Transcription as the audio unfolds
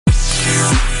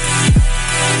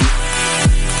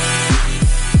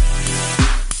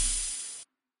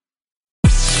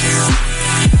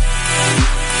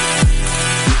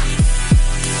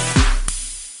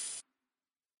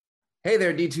Hey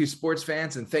there, D2 sports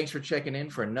fans, and thanks for checking in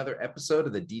for another episode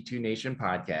of the D2 Nation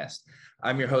podcast.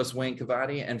 I'm your host, Wayne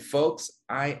Cavati, and folks,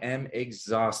 I am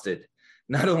exhausted.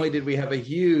 Not only did we have a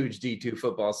huge D2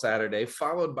 football Saturday,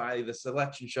 followed by the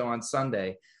selection show on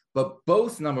Sunday, but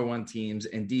both number one teams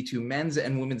in D2 men's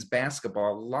and women's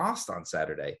basketball lost on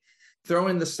Saturday. Throw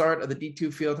in the start of the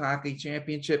D2 Field Hockey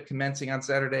Championship commencing on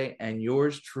Saturday, and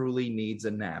yours truly needs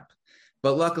a nap.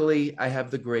 But luckily, I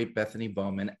have the great Bethany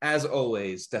Bowman, as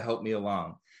always, to help me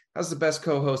along. How's the best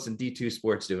co-host in D2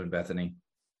 Sports doing, Bethany?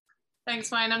 Thanks,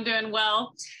 Wayne. I'm doing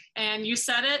well. And you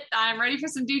said it. I'm ready for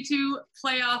some D2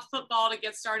 playoff football to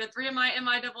get started. 3 of my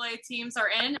MIAA teams are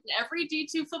in. And every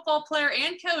D2 football player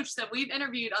and coach that we've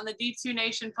interviewed on the D2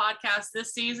 Nation podcast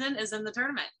this season is in the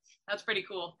tournament. That's pretty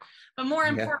cool. But more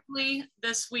importantly,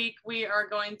 this week we are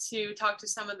going to talk to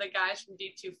some of the guys from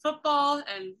D2 football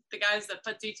and the guys that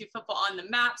put D2 football on the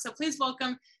map. So please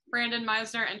welcome Brandon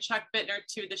Meisner and Chuck Bittner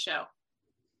to the show.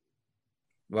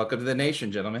 Welcome to the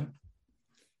nation, gentlemen.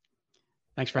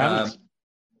 Thanks for having us.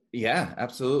 Yeah,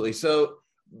 absolutely. So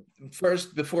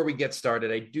first, before we get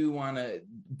started, I do want to,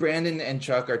 Brandon and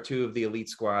Chuck are two of the elite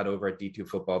squad over at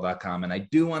d2football.com. And I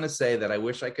do want to say that I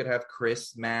wish I could have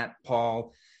Chris, Matt,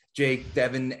 Paul, Jake,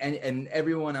 Devin, and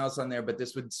everyone else on there, but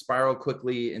this would spiral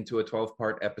quickly into a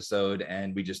 12-part episode,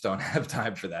 and we just don't have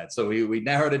time for that. So we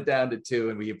narrowed it down to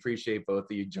 2, and we appreciate both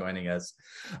of you joining us.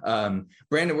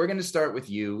 Brandon, we're going to start with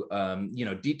you.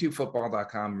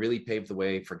 D2football.com really paved the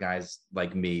way for guys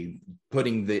like me,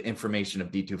 putting the information of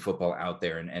D2 football out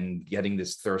there and getting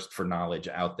this thirst for knowledge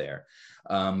out there.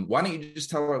 Why don't you just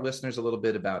tell our listeners a little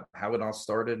bit about how it all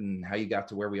started and how you got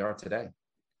to where we are today?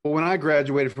 Well, when I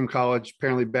graduated from college,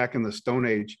 apparently back in the Stone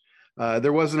Age,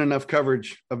 there wasn't enough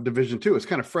coverage of Division II. It's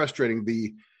kind of frustrating.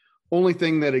 The only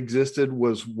thing that existed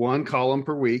was one column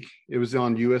per week. It was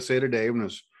on USA Today, and it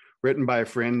was written by a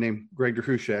friend named Greg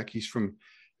DeHushak. He's from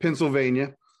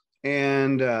Pennsylvania.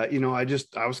 And, I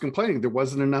was complaining there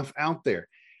wasn't enough out there.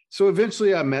 So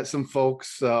eventually I met some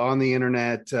folks on the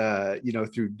internet,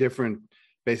 through different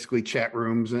basically chat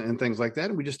rooms and things like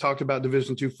that. And we just talked about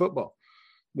Division II football.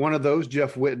 One of those,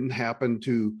 Jeff Witten, happened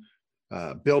to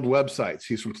build websites.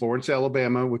 He's from Florence,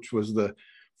 Alabama, which was the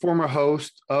former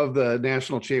host of the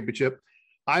national championship.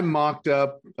 I mocked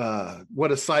up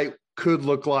what a site could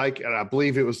look like, and I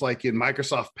believe it was like in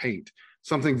Microsoft Paint,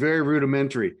 something very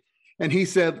rudimentary. And he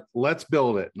said, let's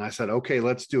build it. And I said, okay,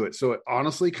 let's do it. So it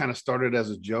honestly kind of started as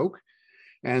a joke.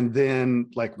 And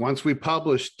then once we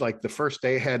published, the first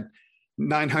day had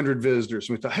 900 visitors.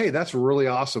 And we thought, hey, that's really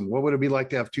awesome. What would it be like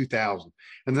to have 2,000?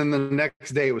 And then the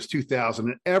next day it was 2,000.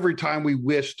 And every time we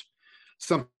wished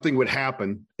something would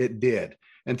happen, it did,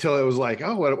 until it was like,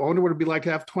 oh, I wonder what it'd be like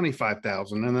to have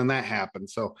 25,000. And then that happened.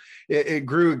 So it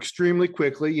grew extremely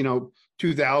quickly.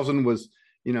 2,000 was,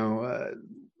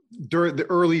 during the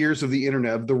early years of the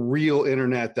internet, the real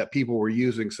internet that people were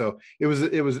using. So it was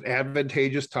an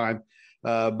advantageous time.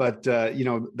 But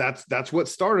that's what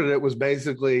started it, was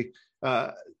basically,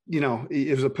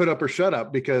 it was a put up or shut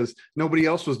up because nobody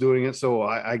else was doing it. So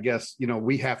I guess,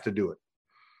 we have to do it.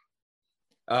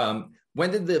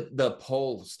 When did the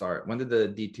poll start? When did the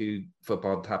D2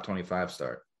 football top 25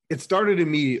 start? It started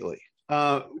immediately.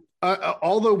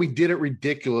 Although we did it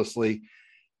ridiculously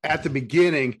at the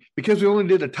beginning, because we only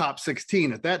did a top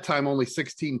 16. At that time, only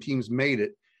 16 teams made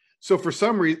it. So for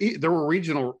some reason, there were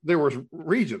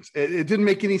regions. It didn't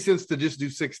make any sense to just do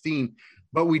 16,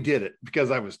 but we did it because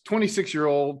I was 26 years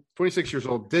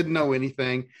old, didn't know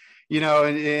anything,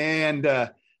 and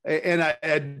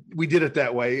we did it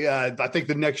that way. I think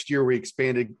the next year we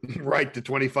expanded right to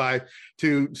 25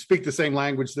 to speak the same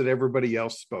language that everybody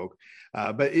else spoke.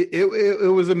 But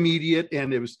it was immediate,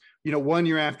 and it was, 1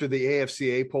 year after the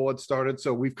AFCA poll had started.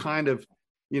 So we've kind of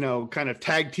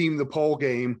tag team the poll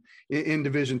game in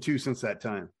Division II since that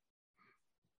time.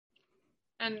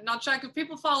 And now, Chuck, if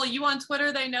people follow you on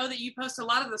Twitter, they know that you post a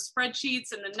lot of the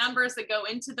spreadsheets and the numbers that go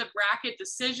into the bracket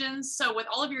decisions. So with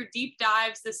all of your deep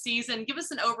dives this season, give us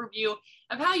an overview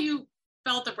of how you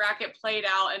felt the bracket played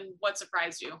out and what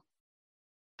surprised you.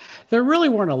 There really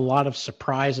weren't a lot of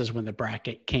surprises when the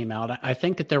bracket came out. I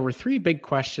think that there were 3 big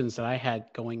questions that I had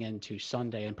going into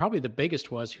Sunday, and probably the biggest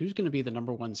was who's going to be the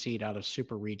number 1 seed out of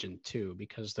Super Region 2,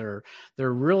 because there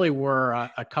really were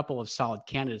a couple of solid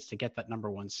candidates to get that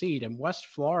number 1 seed, and West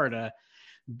Florida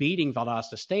beating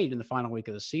Valdosta State in the final week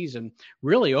of the season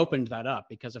really opened that up,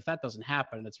 because if that doesn't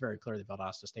happen, it's very clear that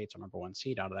Valdosta State's our number 1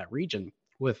 seed out of that region.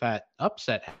 With that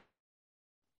upset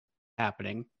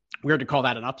happening, weird to call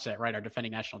that an upset, right? Our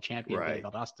defending national champion, Right.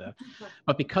 Valdosta.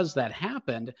 But because that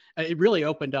happened, it really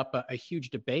opened up a huge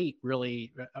debate,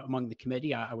 really, among the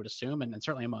committee, I would assume, and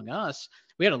certainly among us.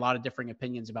 We had a lot of differing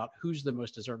opinions about who's the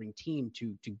most deserving team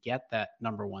to get that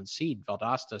number one seed.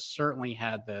 Valdosta certainly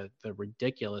had the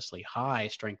ridiculously high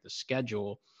strength of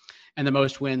schedule and the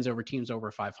most wins over teams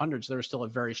over 500. So there's still a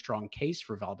very strong case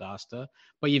for Valdosta.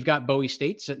 But you've got Bowie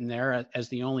State sitting there as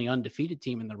the only undefeated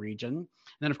team in the region. And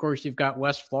then, of course, you've got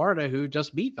West Florida, who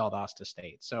just beat Valdosta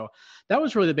State. So that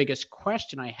was really the biggest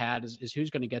question I had is who's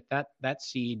going to get that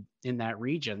seed in that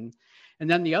region. And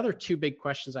then the other two big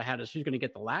questions I had is who's going to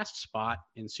get the last spot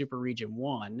in Super Region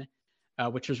 1,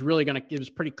 which was really it was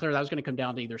pretty clear that was going to come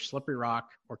down to either Slippery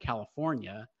Rock or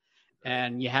California.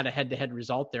 And you had a head-to-head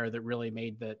result there that really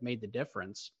made the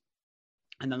difference.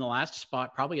 And then the last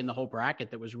spot, probably in the whole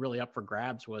bracket that was really up for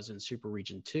grabs, was in Super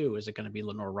Region 2. Is it going to be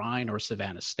Lenoir-Rhyne or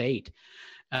Savannah State?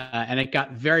 And it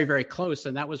got very, very close.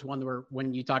 And that was one where,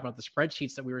 when you talk about the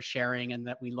spreadsheets that we were sharing and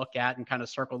that we look at and kind of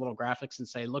circle little graphics and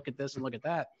say, look at this and look at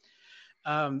that.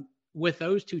 With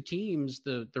those two teams,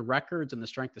 the records and the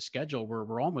strength of schedule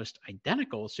were almost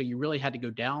identical. So you really had to go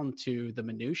down to the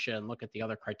minutia and look at the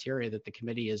other criteria that the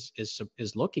committee is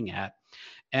looking at.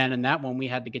 And in that one, we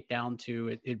had to get down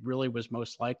to it really was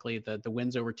most likely the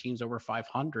wins over teams over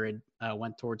 500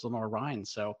 went towards Lenoir-Rhyne.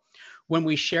 So when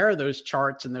we share those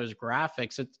charts and those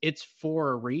graphics, it's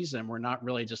for a reason. We're not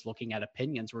really just looking at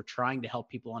opinions. We're trying to help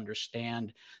people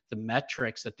understand the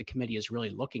metrics that the committee is really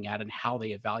looking at and how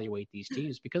they evaluate these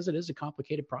teams, because it is a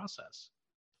complicated process.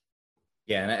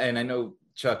 Yeah, and I know,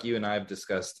 Chuck, you and I have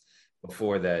discussed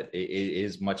before that it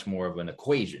is much more of an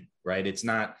equation, right? It's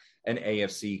not an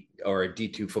AFC or a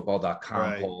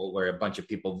D2football.com poll where a bunch of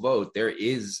people vote. There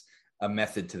is a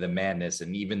method to the madness.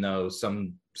 And even though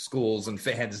some schools and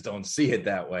fans don't see it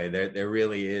that way, there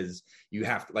really is. You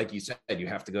have to, like you said, you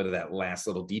have to go to that last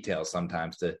little detail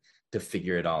sometimes to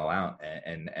figure it all out.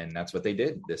 And that's what they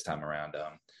did this time around.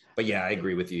 But yeah, I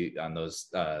agree with you on those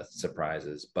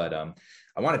surprises. But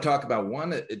I want to talk about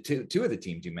two of the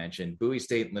teams you mentioned, Bowie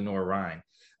State and Lenoir-Rhyne.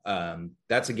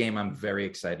 That's a game I'm very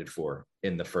excited for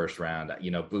in the first round. You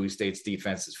know, Bowie State's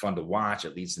defense is fun to watch.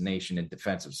 It leads the nation in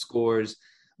defensive scores.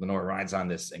 Lenoir-Rhyne's on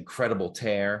this incredible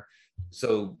tear.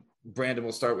 So, Brandon,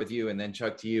 we'll start with you, and then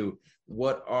Chuck, to you.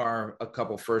 What are a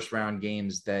couple first round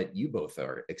games that you both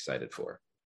are excited for?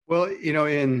 Well, you know,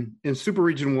 in Super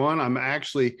Region 1, I'm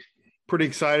actually pretty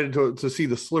excited to see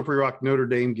the Slippery Rock Notre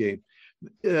Dame game.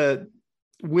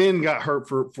 Wynn got hurt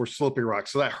for Slippery Rock,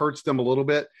 so that hurts them a little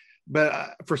bit.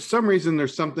 But for some reason,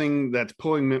 there's something that's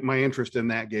pulling my interest in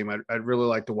that game. I'd really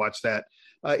like to watch that.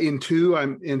 In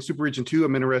Super Region 2,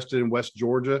 I'm interested in West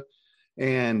Georgia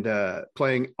and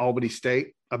playing Albany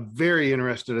State. I'm very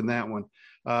interested in that one.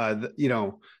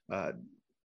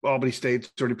 Albany State's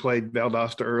already played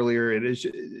Valdosta earlier. It's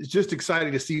just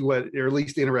exciting to see or at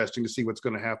least interesting to see what's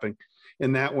going to happen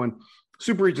in that one.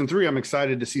 Super Region 3, I'm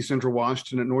excited to see Central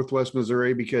Washington at Northwest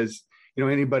Missouri because, you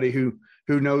know, anybody who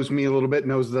knows me a little bit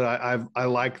knows that I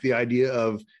like the idea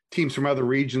of teams from other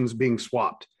regions being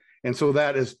swapped. And so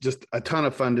that is just a ton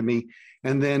of fun to me.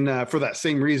 And then for that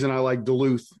same reason, I like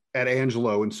Duluth at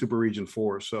Angelo in Super Region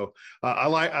 4. So I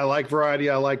like variety.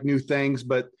 I like new things.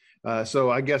 But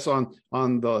so I guess on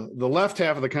the left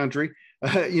half of the country,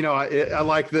 I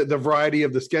like the variety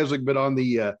of the scheduling. But on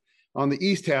the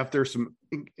east half, there's some,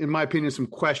 in my opinion, some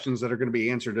questions that are going to be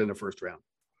answered in the first round.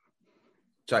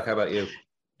 Chuck, how about you?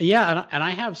 Yeah, and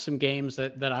I have some games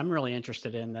that I'm really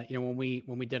interested in. That, you know,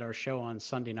 when we did our show on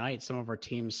Sunday night, some of our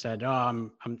teams said, "Oh,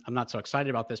 I'm not so excited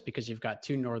about this because you've got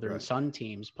two Northern Sun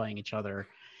teams playing each other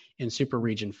in Super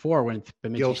Region 4 with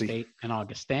Bemidji State and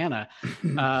Augustana."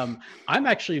 I'm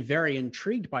actually very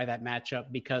intrigued by that matchup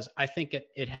because I think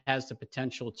it has the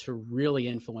potential to really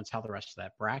influence how the rest of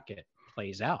that bracket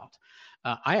plays out.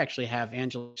 I actually have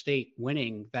Angelo State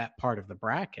winning that part of the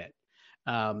bracket.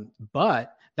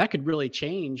 But that could really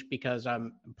change because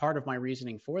part of my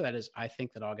reasoning for that is I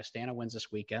think that Augustana wins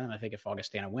this weekend. And I think if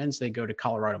Augustana wins, they go to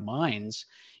Colorado Mines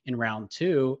in round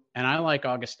 2. And I like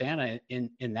Augustana in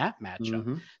that matchup.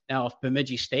 Mm-hmm. Now, if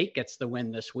Bemidji State gets the win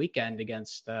this weekend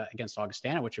against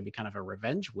Augustana, which would be kind of a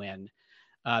revenge win,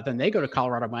 then they go to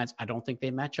Colorado Mines. I don't think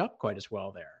they match up quite as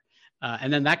well there.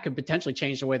 And then that could potentially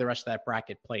change the way the rest of that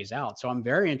bracket plays out. So I'm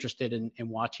very interested in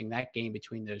watching that game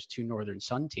between those two Northern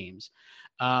Sun teams.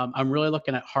 I'm really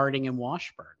looking at Harding and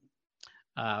Washburn.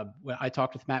 I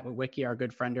talked with Matt Witwicky, our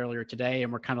good friend, earlier today,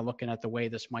 and we're kind of looking at the way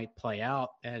this might play out.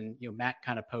 And, you know, Matt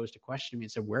kind of posed a question to me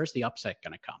and said, where's the upset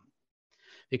going to come?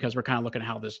 because we're kind of looking at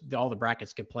how all the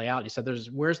brackets could play out. He said,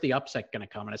 where's the upset going to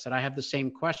come? And I said, I have the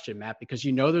same question, Matt, because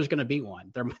there's going to be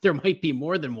one. There might be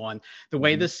more than one. The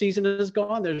way this season has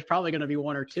gone, there's probably going to be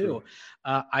one or two.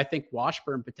 I think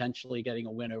Washburn potentially getting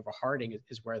a win over Harding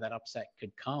is where that upset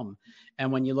could come.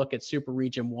 And when you look at Super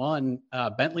Region 1,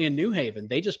 Bentley and New Haven,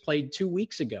 they just played 2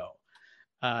 weeks ago.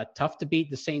 Tough to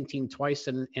beat the same team twice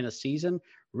in a season.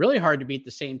 Really hard to beat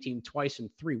the same team twice in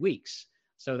 3 weeks.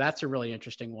 So that's a really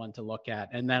interesting one to look at.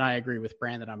 And then I agree with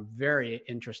Brandon. I'm very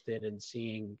interested in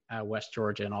seeing West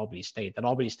Georgia and Albany State. That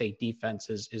Albany State defense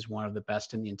is one of the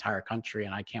best in the entire country,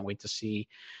 and I can't wait to see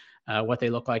what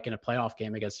they look like in a playoff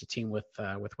game against a team with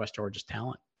West Georgia's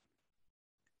talent.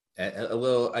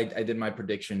 I did my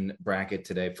prediction bracket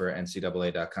today for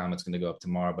NCAA.com. It's going to go up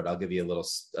tomorrow, but I'll give you a little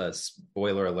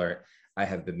spoiler alert. I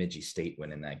have Bemidji State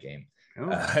winning that game.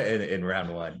 In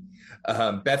round one.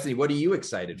 Bethany, what are you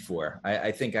excited for?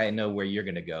 I think I know where you're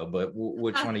going to go, but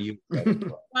which one are you excited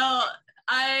for? Well,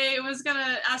 I was going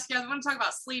to ask you, I want to talk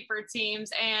about sleeper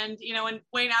teams. And, when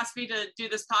Wayne asked me to do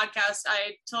this podcast,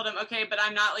 I told him, okay, but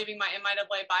I'm not leaving my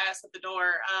MIAA bias at the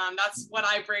door. That's what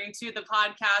I bring to the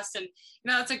podcast. And,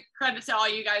 that's a credit to all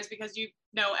you guys because you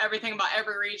know everything about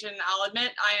every region. I'll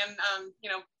admit I am,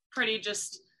 pretty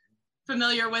just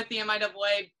familiar with the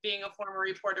MIAA, being a former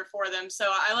reporter for them. So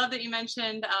I love that you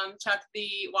mentioned, Chuck, the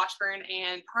Washburn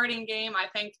and Harding game. I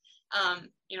think,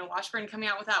 Washburn coming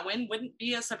out with that win wouldn't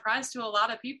be a surprise to a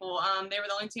lot of people. They were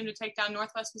the only team to take down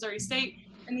Northwest Missouri State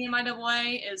in the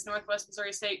MIAA. Is Northwest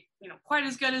Missouri State, quite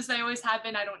as good as they always have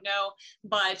been? I don't know,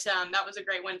 but that was a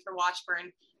great win for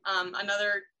Washburn.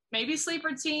 Another maybe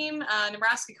sleeper team,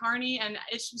 Nebraska Kearney, and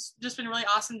it's just been really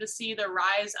awesome to see the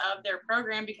rise of their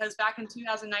program because back in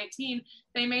 2019,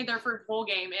 they made their first bowl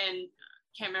game in,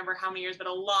 can't remember how many years, but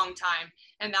a long time.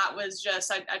 And that was just,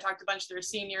 I talked to a bunch of their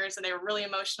seniors and they were really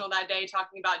emotional that day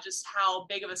talking about just how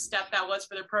big of a step that was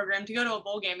for their program to go to a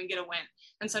bowl game and get a win.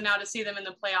 And so now to see them in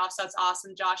the playoffs, that's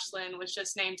awesome. Josh Lynn was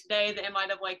just named today the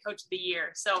MIAA Coach of the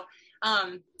Year. So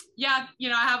I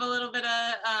have a little bit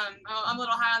of, I'm a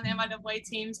little high on the MIAA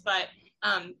teams, but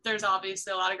there's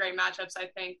obviously a lot of great matchups, I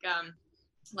think,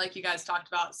 like you guys talked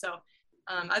about. So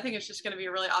I think it's just going to be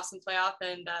a really awesome playoff.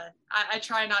 And I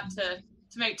try not to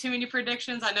make too many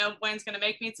predictions. I know Wayne's going to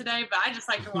make me today, but I just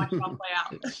like to watch it all play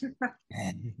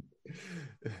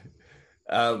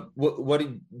out. What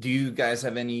do you guys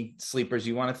have any sleepers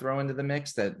you want to throw into the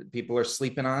mix that people are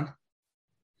sleeping on?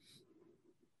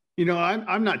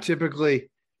 I'm not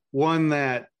typically one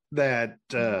that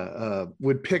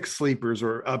would pick sleepers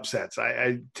or upsets.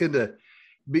 I tend to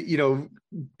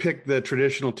pick the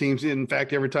traditional teams. In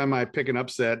fact, every time I pick an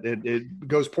upset, it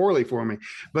goes poorly for me.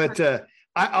 But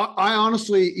I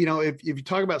honestly, if you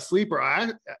talk about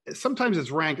sleeper, sometimes it's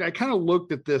ranked. I kind of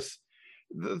looked at this,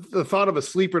 the thought of a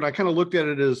sleeper, and I kind of looked at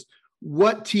it as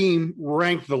what team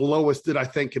ranked the lowest that I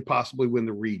think could possibly win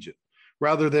the region,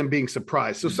 rather than being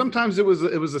surprised. So sometimes it was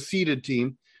a seeded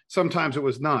team, sometimes it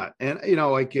was not. And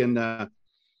like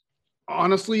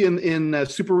honestly, in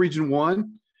Super Region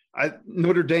 1,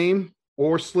 Notre Dame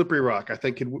or Slippery Rock, I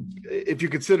think if you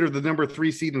consider the number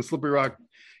 3 seed in Slippery Rock,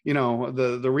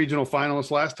 the regional finalists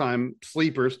last time,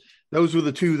 sleepers, those were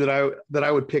the two that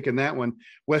I would pick in that one.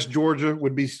 West Georgia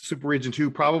would be Super Region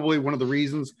 2, probably one of the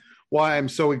reasons why I'm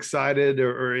so excited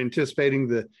or anticipating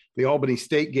the Albany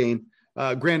State game.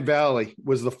 Grand Valley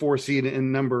was the 4 seed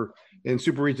in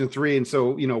Super Region 3. And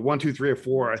so, 1, 2, 3, or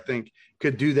 4, I think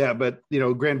could do that. But,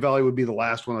 Grand Valley would be the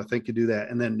last one I think could do that.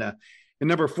 And then in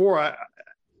number 4,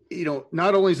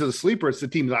 not only is it a sleeper, it's the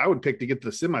team that I would pick to get to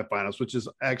the semifinals, which is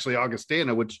actually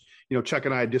Augustana, which, Chuck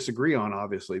and I disagree on,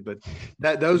 obviously. But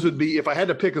those would be, if I had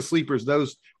to pick a sleepers,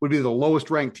 those would be the lowest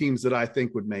ranked teams that I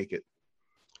think would make it.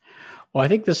 Well, I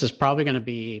think this is probably going to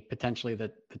be potentially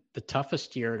the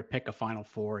toughest year to pick a Final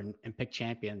Four and pick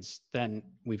champions than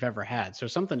we've ever had. So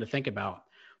something to think about.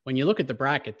 When you look at the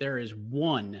bracket, there is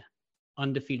one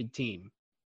undefeated team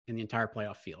in the entire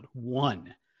playoff field.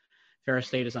 One. Ferris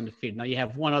State is undefeated. Now you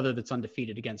have one other that's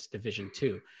undefeated against Division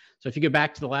II. So if you go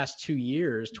back to the last 2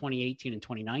 years, 2018 and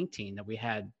 2019, that we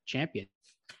had championships,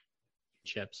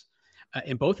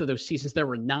 in both of those seasons, there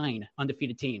were 9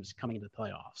 undefeated teams coming into the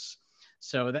playoffs.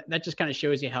 So that just kind of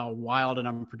shows you how wild and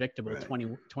unpredictable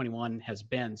 2021 has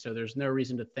been. So there's no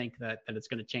reason to think that it's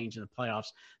going to change in the playoffs.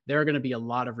 There are going to be a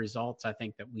lot of results, I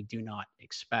think, that we do not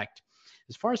expect.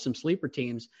 As far as some sleeper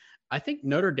teams, I think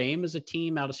Notre Dame is a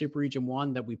team out of Super Region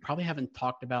 1 that we probably haven't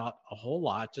talked about a whole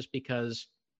lot just because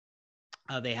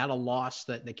they had a loss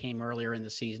that came earlier in the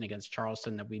season against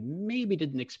Charleston that we maybe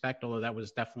didn't expect, although that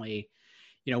was definitely,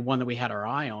 one that we had our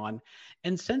eye on.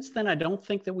 And since then, I don't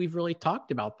think that we've really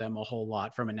talked about them a whole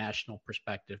lot from a national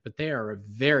perspective, but they are a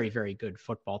very, very good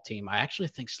football team. I actually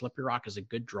think Slippery Rock is a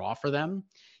good draw for them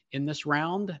in this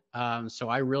round. So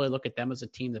I really look at them as a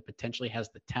team that potentially has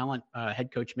the talent.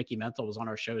 Head coach Mickey Mental was on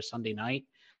our show Sunday night.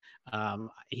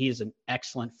 He is an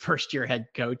excellent first-year head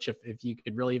coach, if you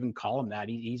could really even call him that.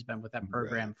 He's been with that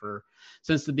program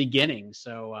since the beginning.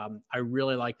 So I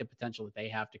really like the potential that they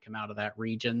have to come out of that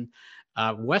region.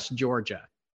 West Georgia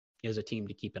is a team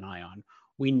to keep an eye on.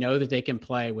 We know that they can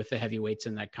play with the heavyweights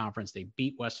in that conference. They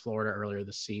beat West Florida earlier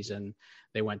this season.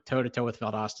 They went toe-to-toe with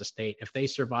Valdosta State. If they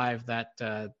survive that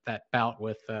bout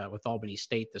with Albany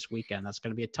State this weekend, that's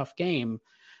going to be a tough game.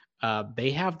 They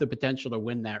have the potential to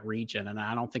win that region, and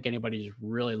I don't think anybody's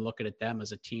really looking at them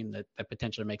as a team that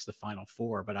potentially makes the Final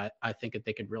Four, but I think that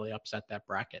they could really upset that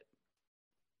bracket.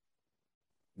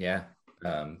 Yeah,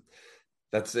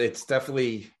 it's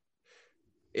definitely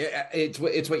it's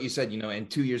what you said. And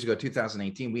 2 years ago,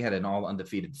 2018, we had an all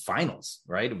undefeated finals,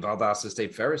 right? Valdosta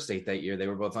State, Ferris State that year, they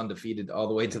were both undefeated all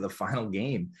the way to the final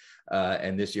game.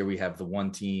 And this year we have the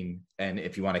one team, and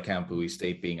if you want to count Bowie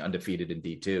State being undefeated in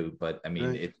D2, but I mean,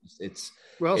 right. it's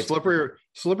Slippery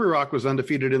Rock was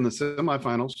undefeated in the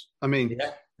semifinals. I mean,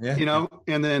 yeah.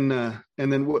 And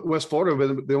then West Florida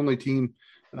was the only team,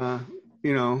 so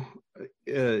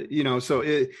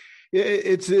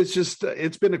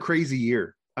it's been a crazy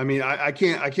year. I mean, I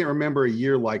can't remember a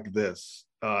year like this.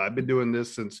 I've been doing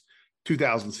this since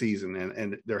 2000 season,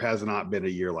 and there has not been a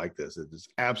year like this. It is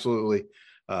absolutely,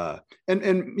 we've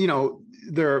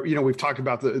talked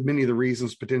about many of the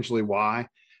reasons potentially why,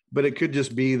 but it could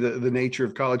just be the nature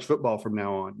of college football from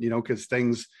now on. Because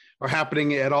things are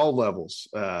happening at all levels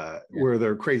where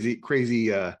there are crazy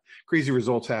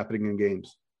results happening in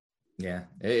games. Yeah,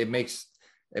 it makes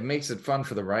it fun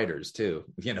for the writers too.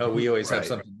 We always have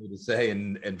something new to say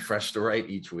and fresh to write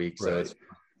each week. So it's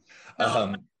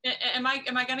am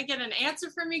I going to get an answer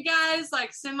from you guys,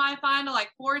 like semifinal, like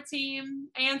 4-team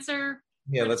answer?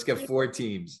 Yeah, let's get 4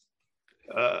 teams.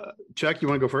 Chuck, you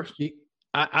want to go first?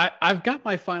 I've got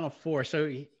my Final Four.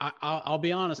 So I'll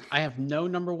be honest, I have no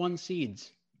number 1 seeds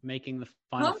making the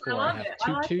Final Four.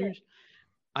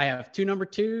 I have 2 number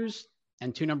 2s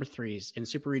and 2 number 3s. In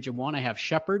Super Region 1, I have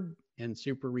Shepherd. In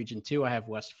Super Region 2, I have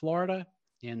West Florida.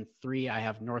 In 3, I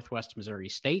have Northwest Missouri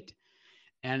State.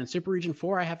 And in Super Region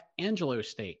 4, I have Angelo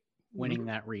State winning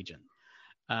that region.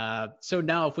 So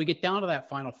now if we get down to that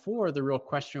Final Four, the real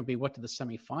question will be, what do the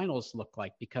semifinals look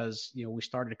like? Because, we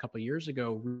started a couple of years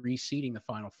ago reseeding the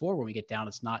Final Four. When we get down,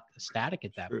 it's not static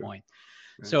at that point.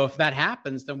 Right. So if that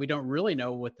happens, then we don't really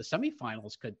know what the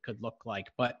semifinals could look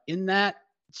like. But in that,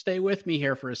 stay with me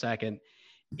here for a second.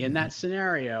 In that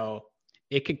scenario,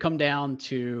 it could come down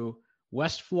to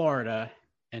West Florida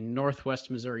and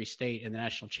Northwest Missouri State in the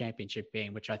national championship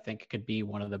game, which I think could be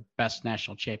one of the best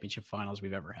national championship finals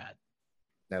we've ever had.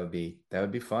 That would be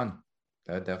fun.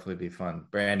 That would definitely be fun.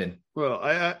 Brandon. Well,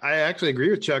 I actually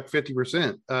agree with Chuck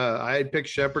 50%. I had picked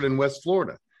Shepherd in West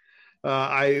Florida.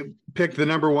 I picked the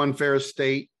number 1 Ferris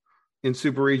State in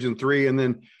Super Region 3, and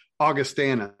then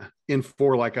Augustana in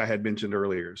 4, like I had mentioned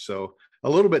earlier. So a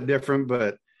little bit different,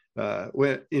 but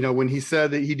when he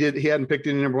said that he hadn't picked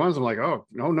any number 1s, I'm like, oh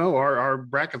no, our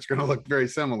bracket's going to look very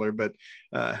similar, but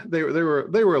they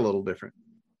were a little different.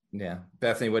 Yeah,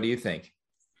 Bethany, what do you think?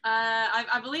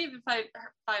 I believe if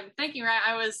I'm thinking right,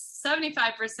 I was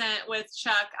 75% with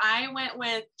Chuck. I went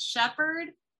with Shepherd,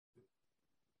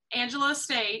 Angelo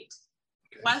State,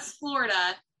 West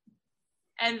Florida,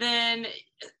 and then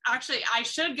actually I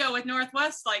should go with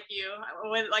Northwest like you,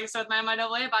 with my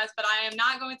MIAA bias, but I am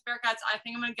not going with Bearcats. I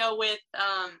think I'm going to go with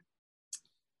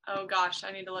oh gosh,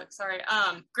 I need to look. Sorry,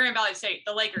 Grand Valley State,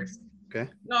 the Lakers. Okay.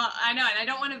 Well, I know, and I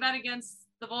don't want to bet against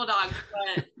the Bulldogs,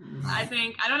 but I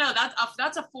don't know.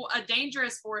 That's a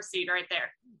dangerous 4 seed right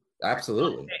there.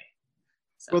 Absolutely.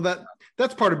 So, well,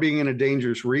 that's part of being in a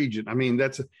dangerous region. I mean,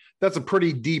 that's a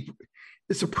pretty deep.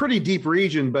 It's a pretty deep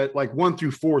region, but like 1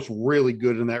 through 4 is really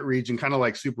good in that region, kind of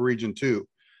like Super Region 2,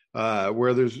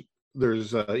 where there's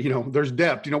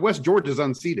depth. West Georgia's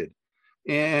unseeded,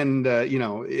 and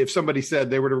if somebody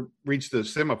said they were to reach the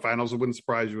semifinals, it wouldn't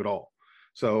surprise you at all.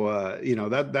 So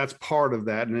that's part of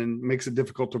that, and it makes it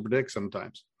difficult to predict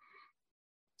sometimes.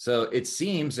 So it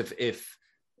seems if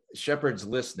Shepherd's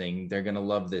listening, they're going to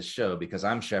love this show, because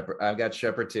I'm Shepherd. I've got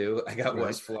Shepherd too. I got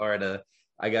West Florida.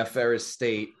 I got Ferris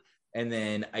State. And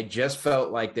then I just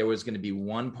felt like there was going to be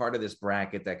one part of this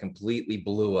bracket that completely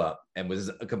blew up and was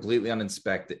completely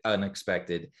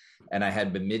unexpected. And I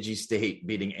had Bemidji State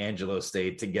beating Angelo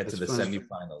State to get to the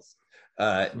semifinals.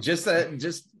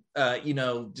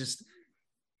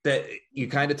 that you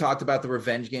kind of talked about the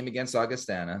revenge game against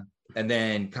Augustana, and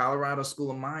then Colorado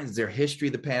School of Mines, their history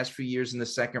the past few years in the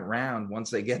second round, once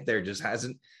they get there, just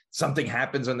hasn't, something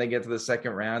happens when they get to the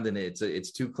second round and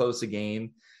it's too close a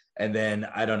game. And then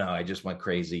I don't know, I just went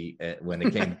crazy when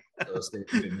it came to those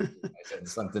things. I said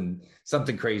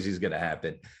something crazy is going to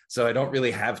happen. So I don't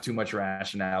really have too much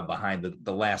rationale behind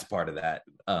the last part of that,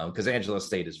 because Angelo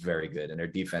State is very good and their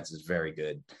defense is very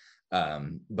good.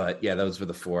 But yeah, those were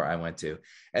the four I went to.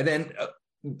 And then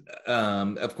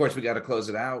of course we got to close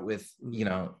it out with,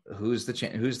 who's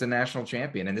the national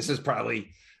champion. And this is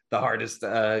probably the hardest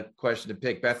question to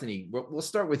pick. Bethany, we'll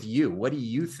start with you. What do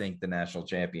you think the national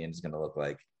champion is going to look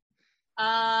like?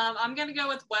 I'm going to go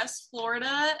with West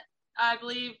Florida. I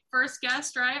believe first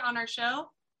guest, right, on our show.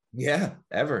 Yeah,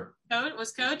 ever.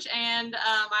 Coach. And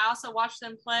I also watched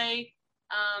them play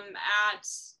at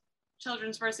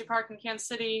Children's Mercy Park in Kansas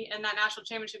City in that national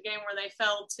championship game where they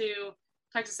fell to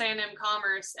Texas A&M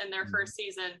Commerce in their first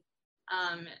season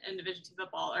in Division II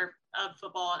football, or of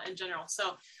football in general.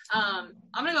 So I'm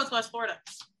going to go with West Florida.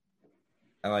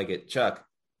 I like it. Chuck?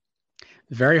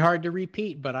 Very hard to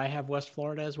repeat, but I have West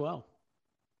Florida as well.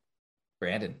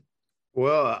 Brandon?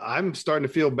 Well, I'm starting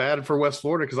to feel bad for West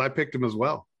Florida because I picked them as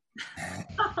well.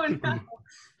 Oh, no.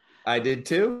 I did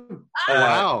too.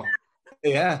 Wow.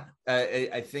 Yeah.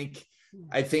 I think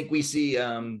we see,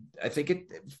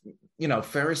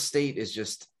 Ferris State is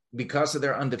just, because of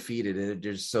their undefeated,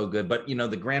 they're just so good. But,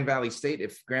 the Grand Valley State,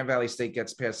 if Grand Valley State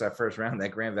gets past that first round, that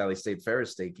Grand Valley State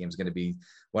Ferris State game is going to be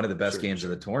one of the best games of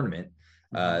the tournament.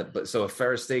 But so if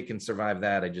Ferris State can survive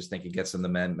that, I just think it gets them the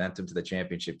momentum to the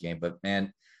championship game. But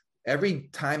man, every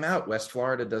time out, West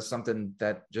Florida does something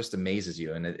that just amazes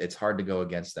you, and it's hard to go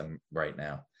against them right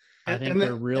now. I think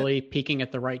they're really peaking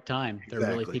at the right time. They're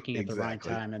really peaking at the right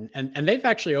time. And they've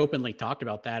actually openly talked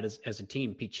about that as a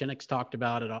team. Pete Chinnick's talked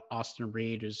about it. Austin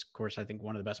Reed, who's, of course, I think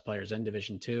one of the best players in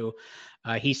Division II.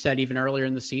 He said even earlier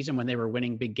in the season when they were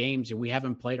winning big games, we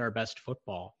haven't played our best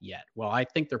football yet. Well, I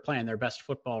think they're playing their best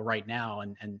football right now,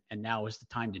 and now is the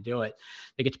time to do it.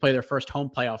 They get to play their first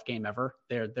home playoff game ever.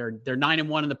 They're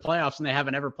 9-1 in the playoffs, and they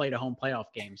haven't ever played a home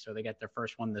playoff game. So they get their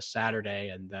first one this Saturday,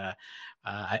 and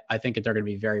I think that they're going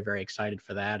to be very, very excited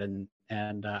for that. And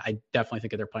I definitely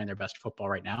think that they're playing their best football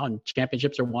right now. And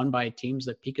championships are won by teams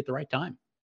that peak at the right time.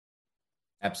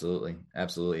 Absolutely.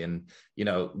 And,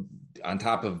 on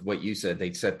top of what you said,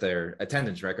 they set their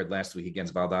attendance record last week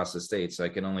against Valdosta State. So I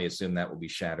can only assume that will be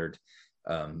shattered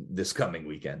this coming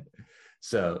weekend.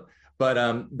 So,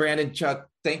 but Brandon, Chuck,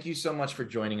 thank you so much for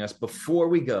joining us. Before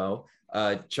we go,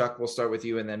 Chuck, we'll start with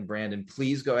you, and then Brandon,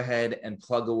 please go ahead and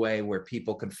plug away where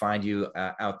people can find you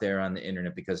out there on the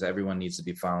internet, because everyone needs to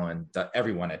be following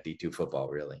everyone at D2 Football,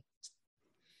 really.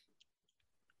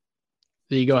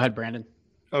 There you go ahead, Brandon.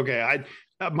 Okay.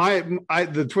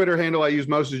 The Twitter handle I use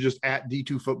most is just at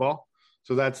D2 Football.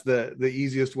 So that's the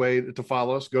easiest way to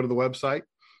follow us. Go to the website.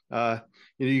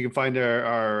 You can find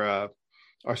our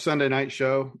Sunday night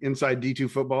show, Inside D2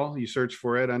 Football. You search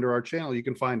for it under our channel, you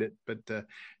can find it. But,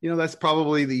 that's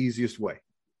probably the easiest way.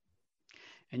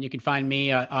 And you can find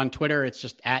me on Twitter. It's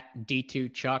just at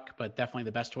D2Chuck, but definitely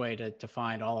the best way to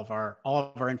find all of our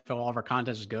info, all of our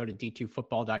content is go to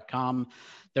d2football.com.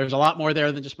 There's a lot more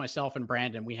there than just myself and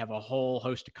Brandon. We have a whole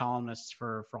host of columnists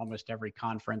for almost every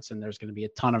conference, and there's going to be a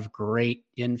ton of great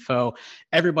info.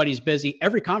 Everybody's busy.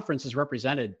 Every conference is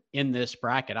represented in this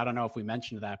bracket. I don't know if we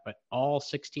mentioned that, but all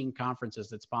 16 conferences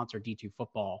that sponsor D2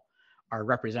 Football are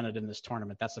represented in this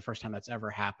tournament. That's the first time that's ever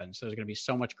happened. So there's going to be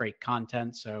so much great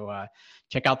content. So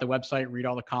check out the website, read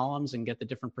all the columns, and get the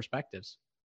different perspectives.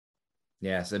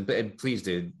 Yes, and please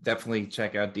do. Definitely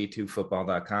check out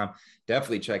d2football.com.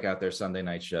 Definitely check out their Sunday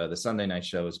night show. The Sunday night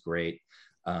show is great.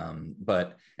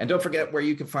 And don't forget where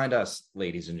you can find us,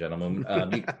 ladies and gentlemen.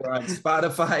 We're on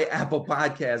Spotify, Apple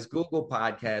Podcasts, Google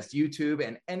Podcasts, YouTube,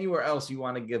 and anywhere else you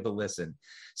want to give a listen.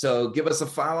 So give us a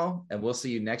follow, and we'll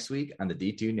see you next week on the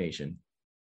D2 Nation.